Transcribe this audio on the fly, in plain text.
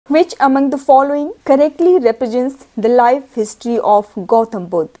Which among the following correctly represents the life history of Gautam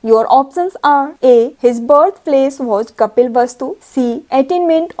Buddha? Your options are A. His birthplace was Kapilvastu. C.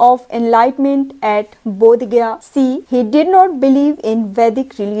 Attainment of enlightenment at Bodh Gaya. C. He did not believe in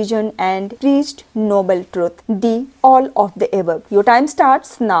Vedic religion and preached noble truth. D. All of the above. Your time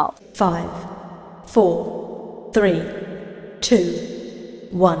starts now. 5, 4, 3, 2,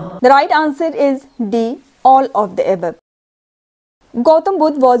 1. The right answer is D. All of the above. Gautam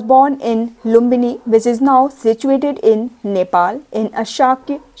Buddha was born in Lumbini, which is now situated in Nepal, in a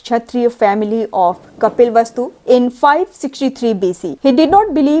Shakya Kshatriya family of Kapilvastu in 563 BC. He did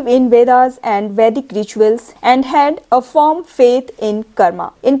not believe in Vedas and Vedic rituals and had a firm faith in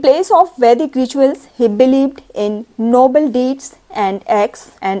karma. In place of Vedic rituals, he believed in noble deeds and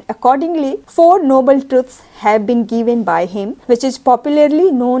acts, and accordingly 4 noble truths have been given by him, which is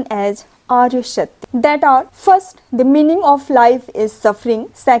popularly known as Arya Shat, that are: first, the meaning of life is suffering;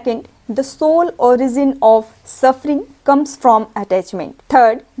 second, the sole origin of suffering comes from attachment;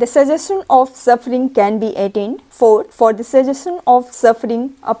 third, the suggestion of suffering can be attained; fourth, for the suggestion of suffering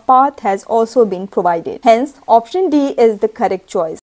a path has also been provided. Hence, option D is the correct choice.